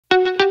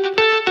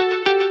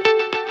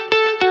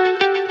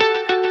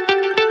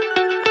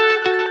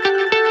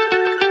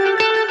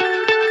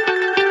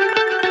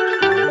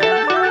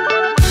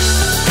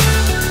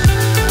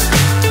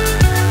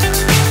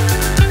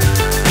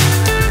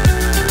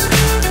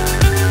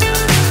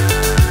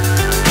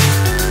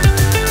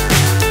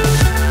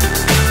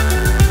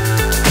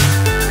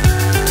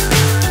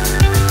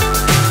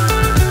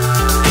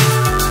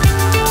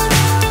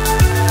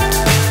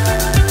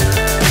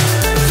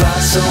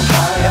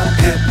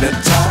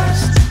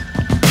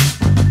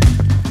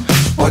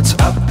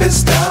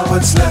is down,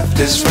 what's left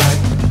is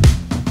right.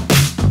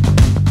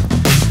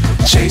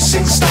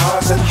 Chasing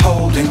stars and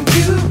holding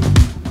you.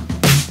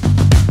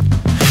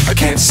 I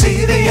can't see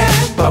the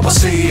end, but we'll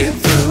see it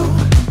through.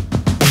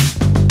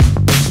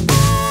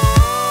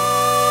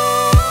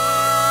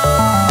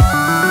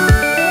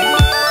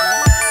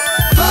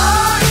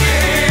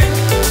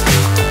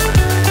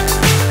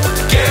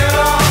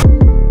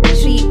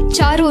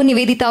 ಚಾರು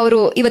ನಿವೇದಿತಾ ಅವರು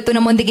ಇವತ್ತು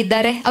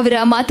ನಮ್ಮೊಂದಿಗಿದ್ದಾರೆ. ಅವರ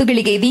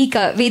ಮಾತುಗಳಿಗೆ ಇದೀಗ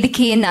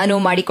ವೇದಿಕೆಯನ್ನು ನಾನು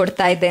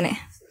ಮಾಡಿಕೊಡ್ತಾ ಇದ್ದೇನೆ.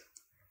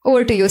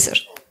 Over to you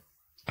sir.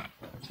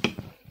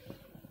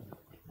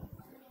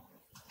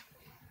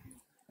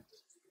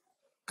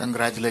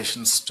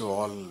 Congratulations to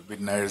all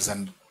winners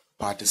and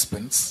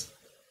participants,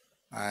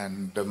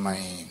 and my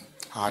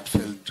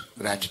heartfelt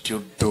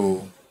gratitude to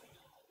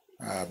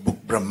Book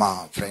Brahma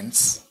friends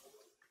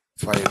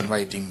for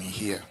inviting me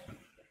here.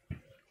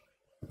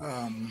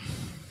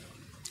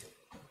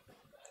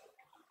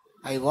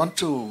 I want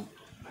to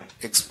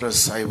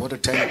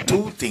tell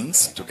two things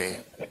today.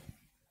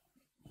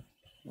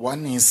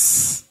 One is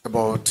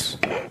about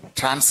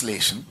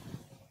translation.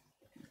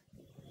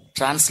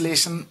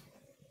 Translation,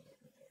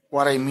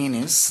 what I mean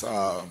is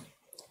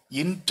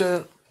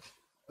interlingual,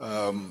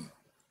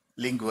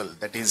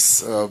 that is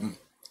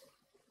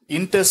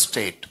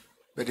interstate,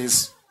 that is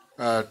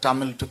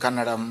Tamil to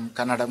Kannadam,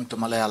 Kannadam to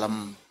Malayalam.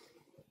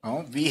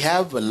 We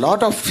have a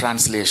lot of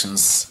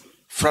translations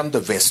from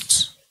the West.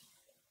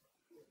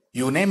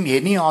 You name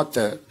any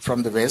author from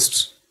the West,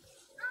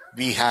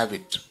 we have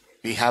it.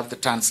 We have the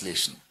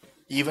translation.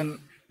 Even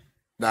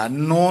the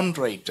unknown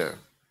writer.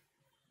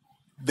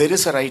 There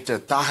is a writer,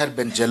 Tahir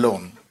Ben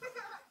Jelloun.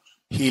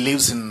 He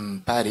lives in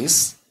Paris.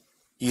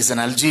 He is an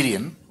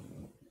Algerian.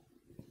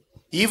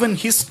 Even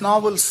his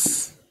novels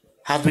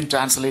have been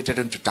translated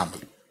into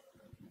Tamil.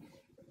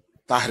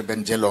 Tahir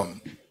Ben Jelloun.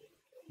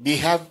 We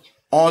have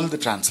all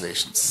the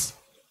translations.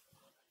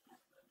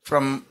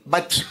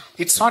 But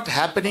it's not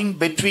happening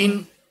between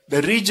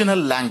the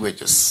regional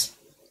languages.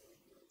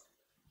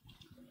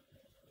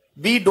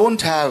 We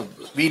don't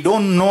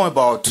know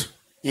about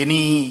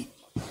any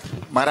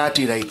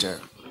Marathi writer.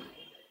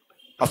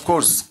 Of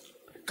course,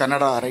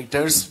 Kannada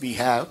writers we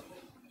have,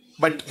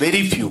 but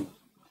very few.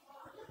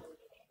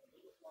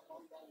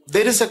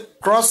 There is a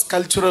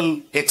cross-cultural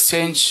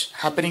exchange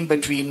happening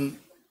between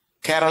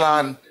Kerala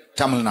and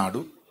Tamil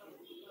Nadu.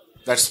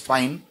 That's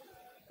fine.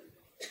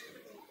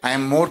 I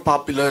am more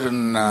popular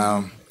in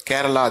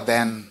Kerala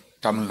than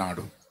Tamil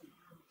Nadu.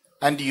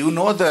 And you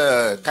know the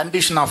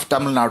condition of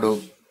Tamil Nadu.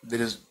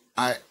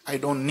 I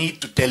don't need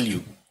to tell you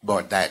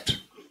about that.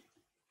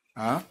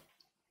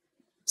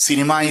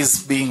 Cinema is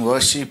being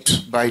worshipped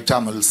by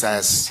Tamils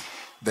as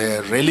their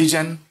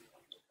religion.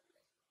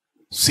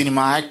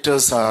 Cinema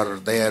actors are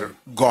their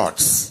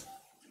gods.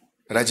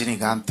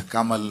 Rajinikanth,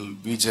 Kamal,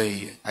 Vijay,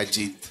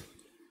 Ajit,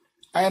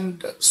 and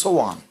so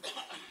on.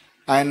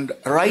 And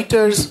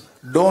writers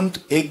don't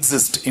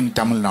exist in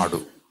Tamil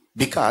Nadu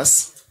because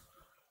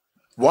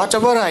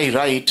whatever I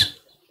write,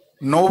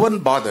 no one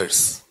bothers,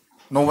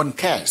 no one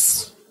cares,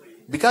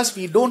 because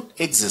we don't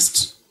exist.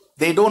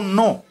 They don't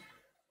know.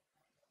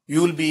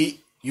 You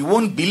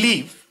won't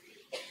believe.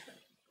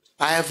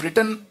 I have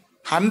written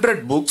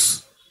 100 books,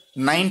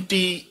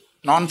 90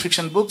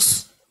 non-fiction books,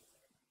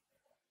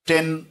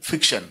 10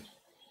 fiction,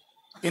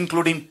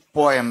 including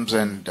poems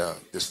and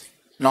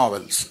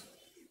novels.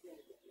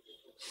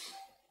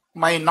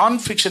 My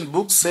non-fiction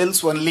book sells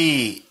only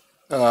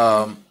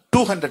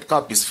 200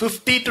 copies,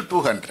 50 to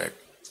 200.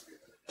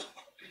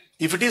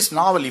 If it is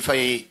novel, if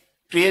I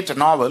create a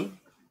novel,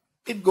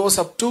 it goes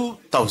up to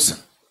 1,000.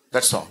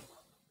 That's all.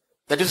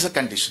 That is the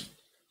condition.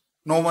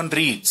 No one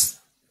reads.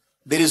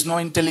 There is no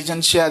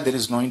intelligentsia, there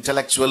is no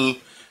intellectual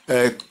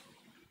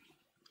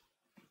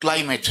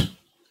climate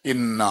in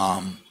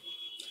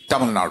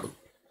Tamil Nadu.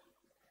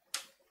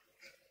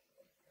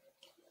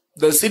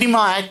 The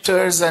cinema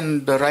actors and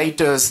the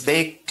writers,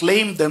 they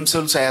claim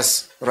themselves as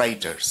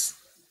writers.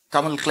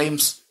 Kamal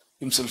claims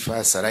himself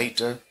as a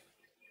writer,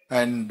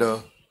 and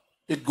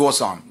it goes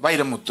on.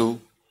 Vairamuthu.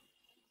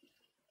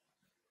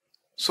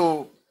 So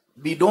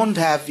we don't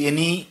have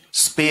any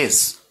space,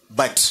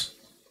 but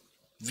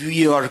we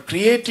are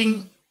creating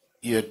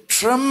a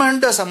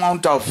tremendous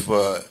amount of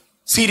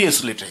serious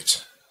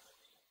literature.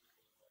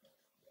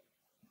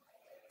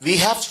 We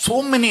have so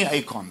many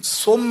icons,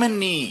 so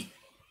many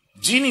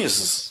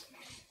geniuses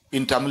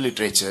in Tamil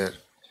literature.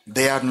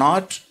 They are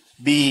not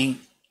being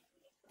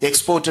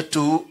exported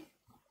to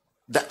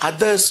the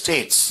other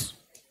states.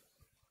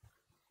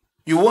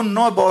 You won't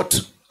know about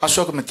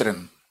Ashokamitran,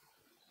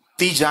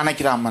 T.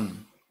 Janakiraman,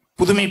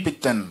 Pudumi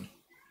Pittan,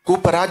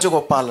 Kupa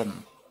Rajagopalan.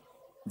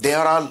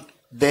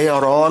 They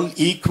are all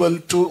equal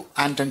to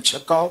Anton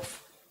Chekhov,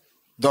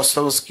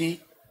 Dostoevsky,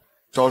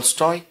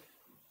 Tolstoy.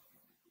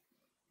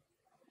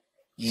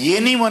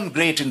 Anyone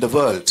great in the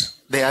world,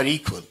 they are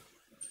equal.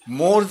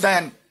 More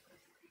than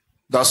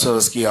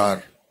Dostoevsky or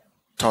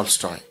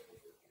Tolstoy.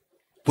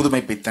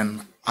 Pudumai Pittan,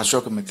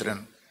 Ashokamitran.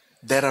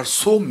 There are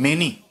so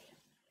many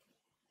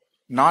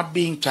not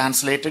being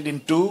translated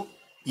into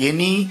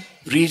any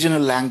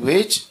regional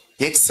language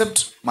except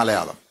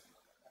Malayalam.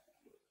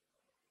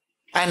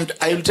 And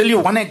I will tell you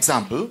one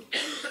example.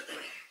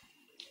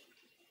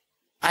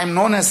 I am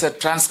known as a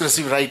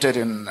transgressive writer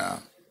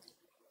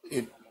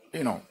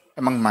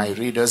among my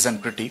readers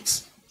and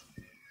critics.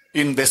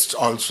 In West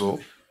also.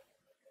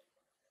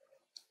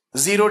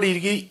 Zero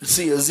Degree,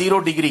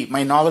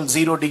 my novel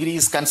Zero Degree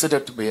is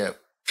considered to be a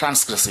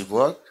transgressive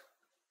work.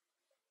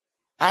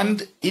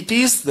 And it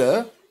is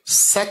the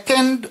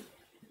second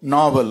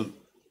novel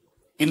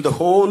in the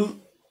whole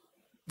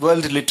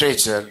world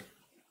literature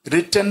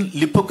written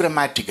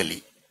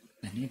lipogrammatically.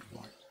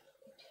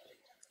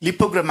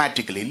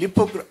 Lipogrammatically.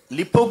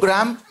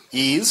 Lipogram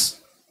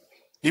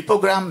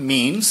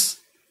means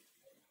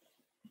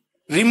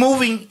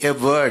removing a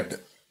word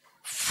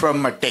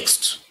from a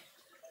text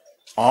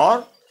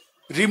or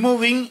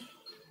removing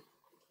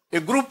a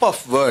group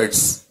of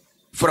words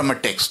from a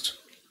text.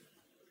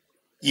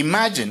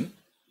 Imagine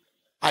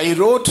I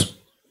wrote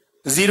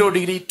Zero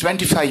Degree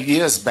 25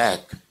 years back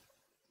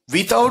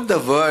without the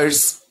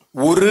words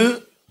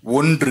oru,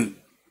 ondru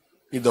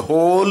in the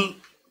whole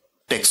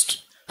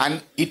text.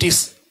 And it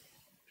is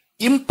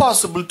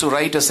impossible to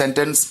write a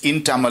sentence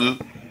in Tamil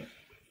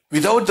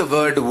without the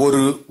word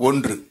oru,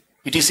 ondru.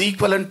 It is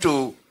equivalent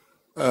to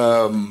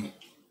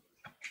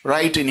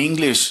write in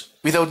English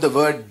without the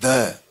word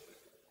the.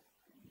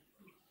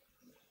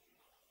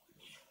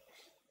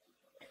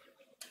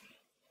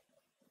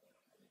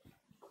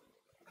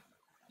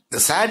 The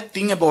sad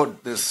thing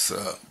about this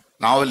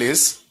novel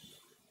is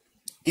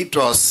it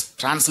was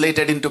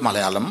translated into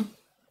Malayalam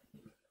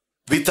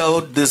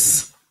without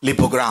this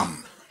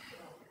lipogram.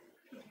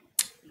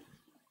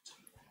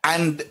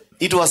 And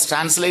it was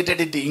translated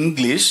into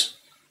English.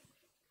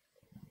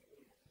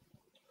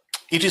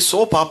 It is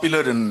so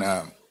popular in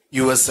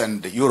US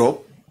and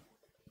Europe,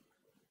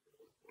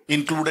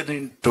 included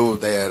into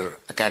their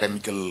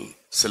academical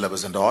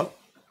syllabus and all,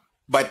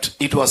 but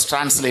it was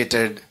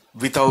translated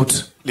without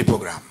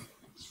lipogram.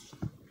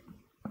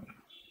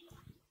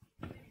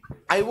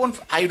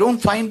 I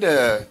don't find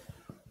a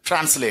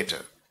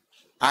translator,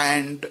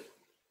 and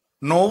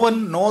no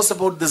one knows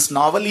about this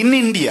novel in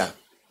India.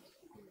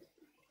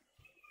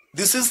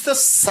 This is the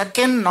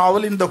second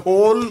novel in the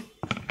whole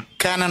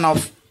canon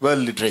of world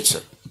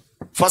literature.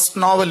 First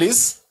novel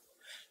is,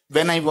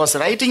 when I was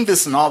writing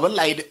this novel,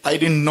 I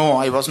didn't know,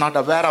 I was not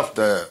aware of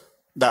the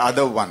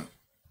other one.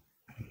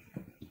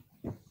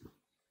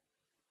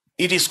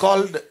 It is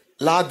called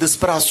La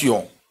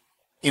Disparation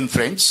in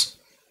French,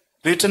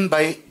 written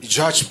by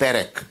Georges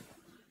Perec.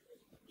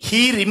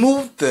 He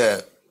removed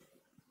the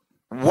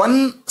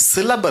one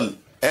syllable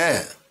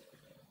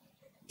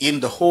in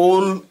the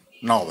whole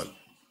novel,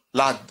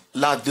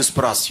 La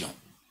Disparation.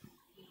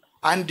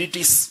 And it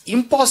is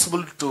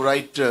impossible to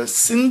write a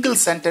single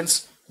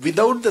sentence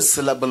without the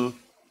syllable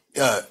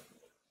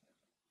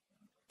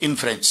in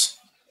French.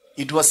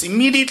 It was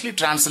immediately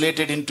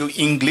translated into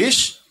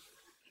English.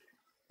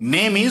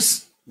 Name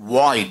is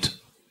void,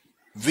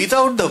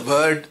 without the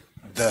word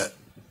the.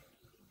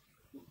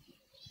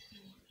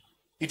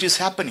 It is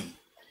happening.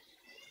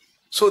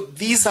 So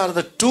these are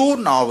the two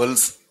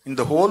novels in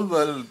the whole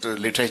world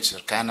literature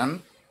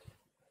canon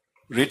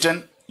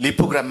written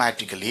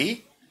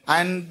lipogrammatically,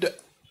 and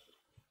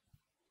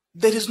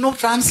there is no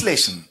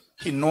translation.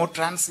 No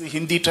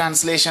Hindi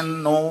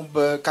translation, no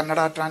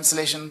Kannada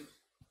translation,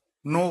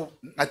 no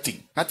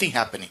nothing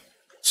happening.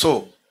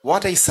 So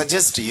what I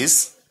suggest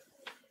is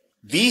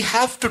we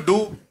have to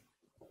do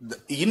the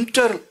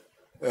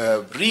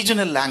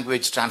regional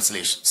language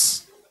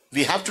translations.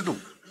 We have to do.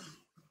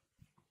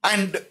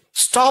 And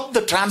stop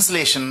the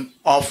translation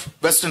of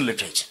Western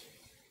literature.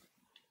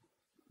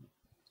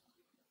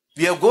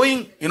 We are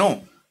going,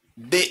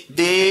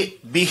 they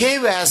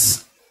behave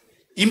as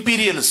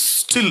imperialists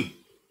still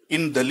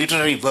in the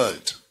literary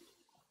world.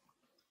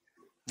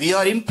 We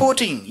are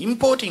importing,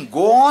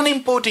 go on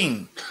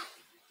importing.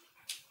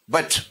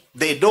 But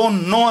they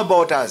don't know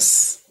about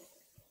us.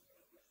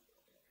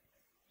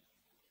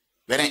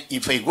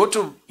 If I go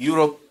to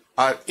Europe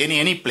or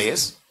any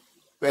place,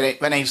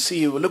 when I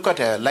look at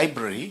a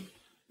library,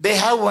 they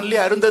have only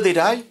Arundhati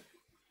Roy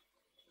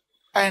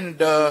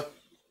and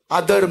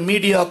other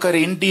mediocre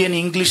Indian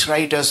English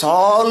writers.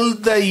 All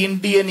the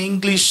Indian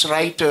English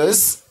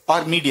writers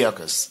are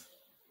mediocres,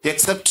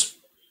 except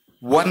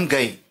one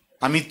guy,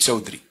 Amit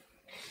Chaudhary.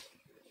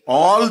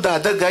 All the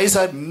other guys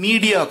are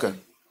mediocre.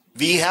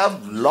 We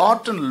have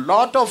lot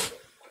of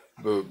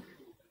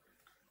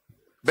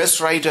best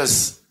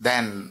writers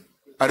than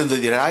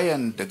Arundhati Roy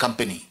and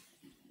company.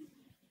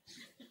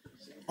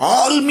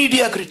 All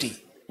mediocrity.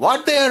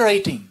 What they are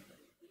writing?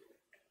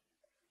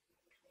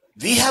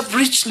 We have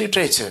rich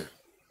literature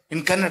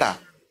in Kannada,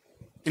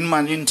 in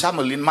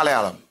Tamil, in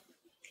Malayalam.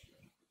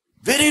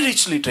 Very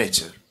rich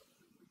literature.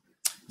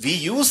 We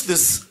use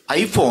this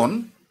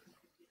iPhone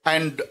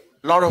and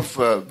a lot of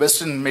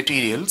Western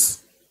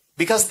materials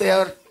because they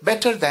are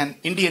better than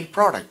Indian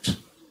product.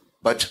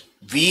 But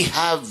we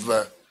have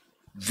a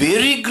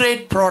very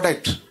great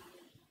product,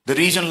 the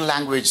regional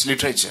language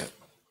literature.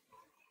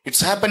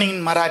 It's happening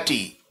in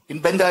Marathi, in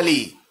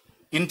Bengali,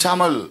 in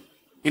Tamil,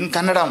 in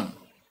Kannadam.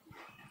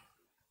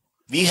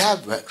 We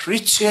have a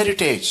rich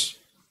heritage.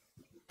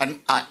 And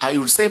I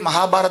would say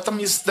Mahabharatam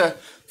is the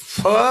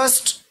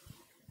first,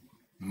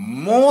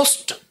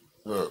 most,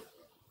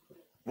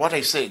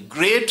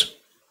 great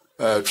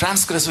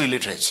transgressive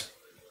literature.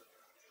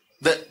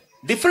 The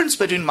difference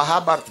between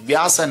Mahabharata,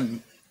 Vyasa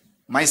and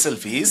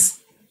myself is,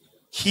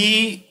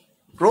 he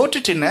wrote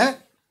it in a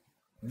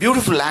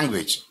beautiful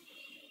language.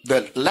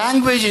 The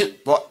language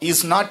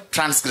is not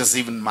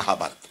transgressive in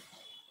Mahabharata.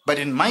 But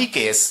in my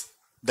case,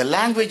 the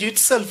language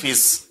itself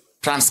is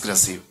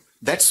transgressive.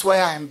 That's why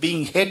I am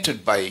being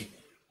hated by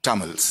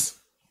Tamils.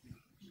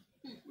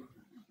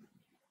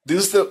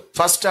 This is the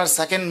first or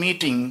second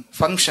meeting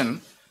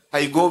function,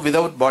 I go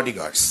without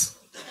bodyguards.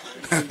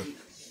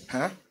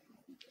 Huh?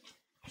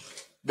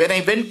 When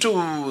I went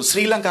to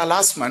Sri Lanka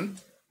last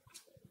month,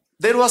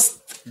 there was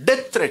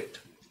death threat.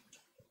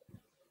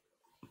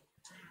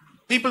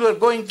 People were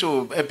going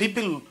to,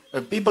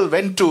 people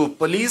went to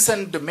police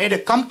and made a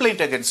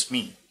complaint against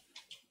me,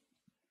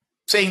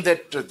 saying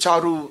that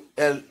Charu,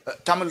 a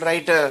Tamil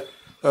writer,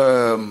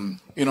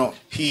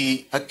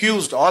 he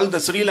accused all the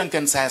Sri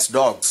Lankans as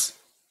dogs.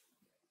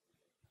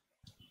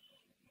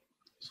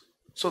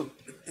 So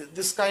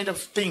this kind of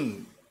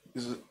thing,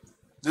 this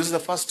is the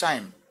first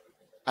time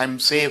I'm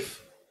safe.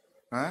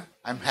 Huh?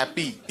 I'm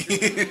happy.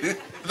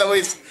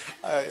 Otherwise,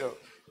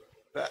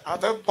 the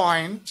other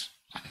point.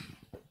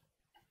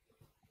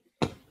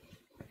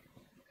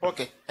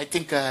 Okay, I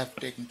think I have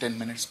taken 10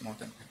 minutes, more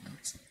than 10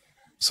 minutes.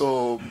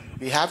 So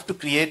we have to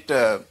create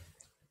a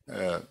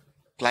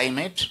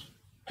climate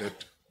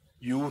that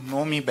you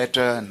know me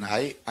better and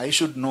I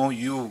should know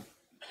you.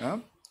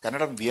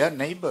 Kannada, we are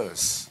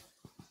neighbors.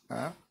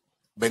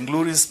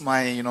 Bengaluru is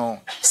my,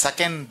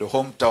 second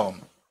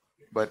hometown,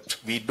 but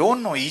we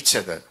don't know each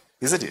other,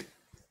 isn't it?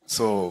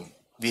 So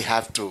we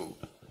have to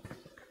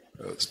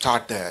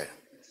start a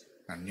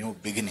new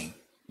beginning.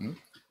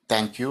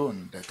 Thank you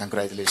and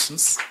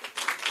congratulations.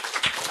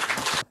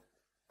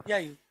 Yeah,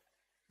 you.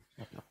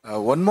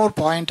 One more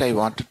point I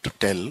wanted to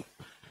tell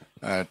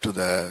to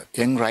the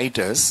young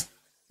writers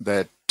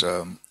that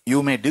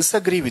you may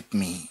disagree with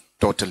me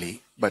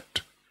totally,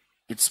 but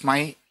it's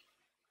my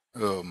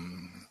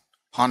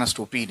honest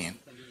opinion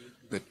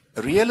that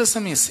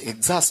realism is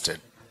exhausted.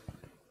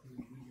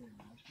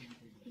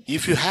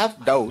 If you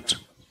have doubt,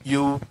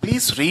 you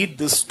please read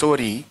this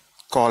story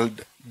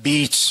called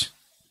Beach,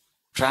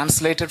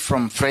 translated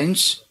from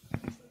French.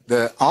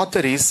 The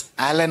author is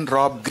Alan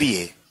Rob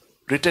Grier,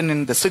 written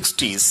in the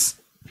 60s.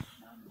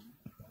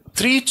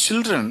 3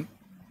 children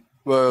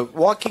were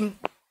walking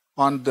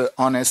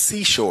on a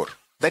seashore.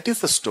 That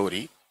is the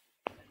story.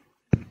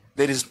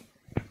 There is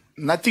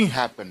nothing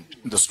happened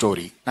in the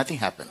story. Nothing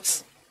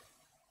happens.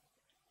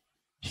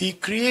 He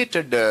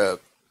created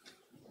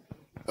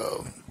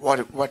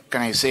what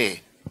can I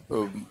say?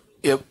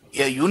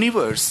 A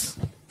universe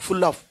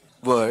full of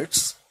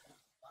words.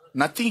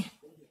 Nothing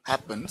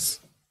happens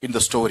in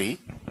the story,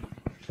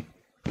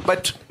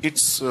 but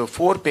it's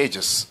 4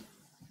 pages.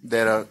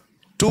 There are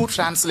 2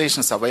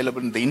 translations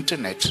available on the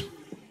internet.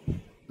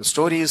 The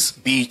story is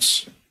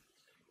Beach.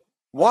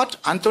 What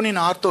Antonin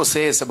Artaud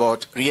says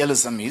about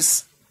realism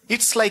is,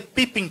 it's like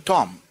peep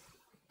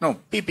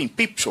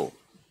show.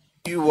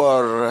 You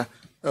are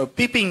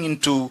peeping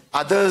into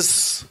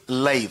others'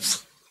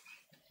 lives,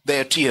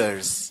 their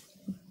tears.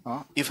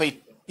 If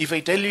I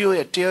tell you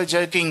a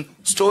tear-jerking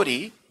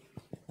story,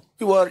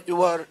 you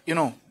are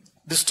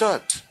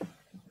disturbed.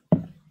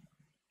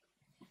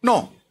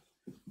 No,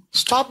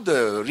 stop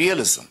the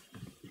realism.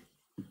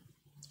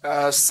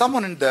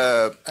 Someone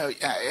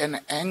an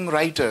young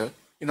writer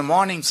in a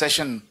morning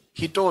session,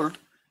 he told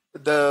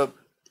the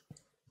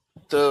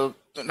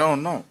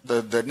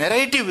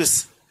narrative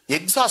is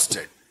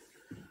exhausted.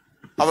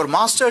 Our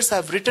masters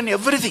have written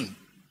everything.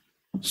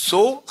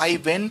 So I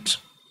went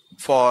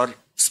for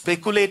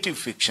speculative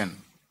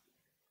fiction.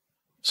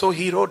 So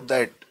he wrote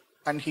that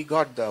and he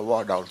got the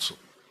award also.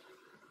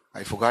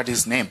 I forgot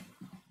his name.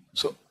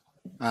 So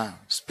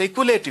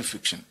speculative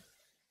fiction.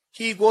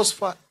 He goes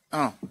to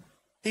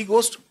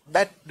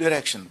that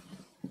direction.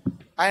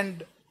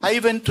 And I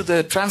went to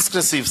the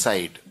transgressive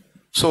side.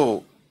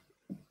 So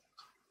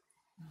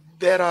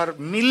there are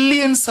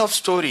millions of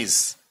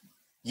stories.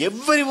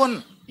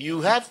 Everyone,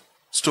 you have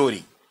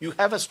story. You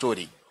have a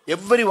story.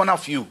 Every one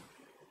of you.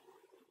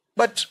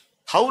 But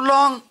how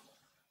long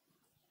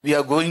we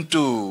are going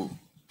to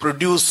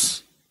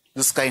produce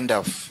this kind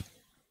of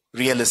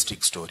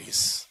realistic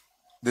stories?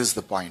 This is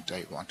the point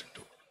I wanted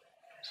to.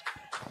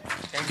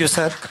 Thank you,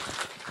 sir.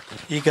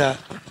 ಈಗ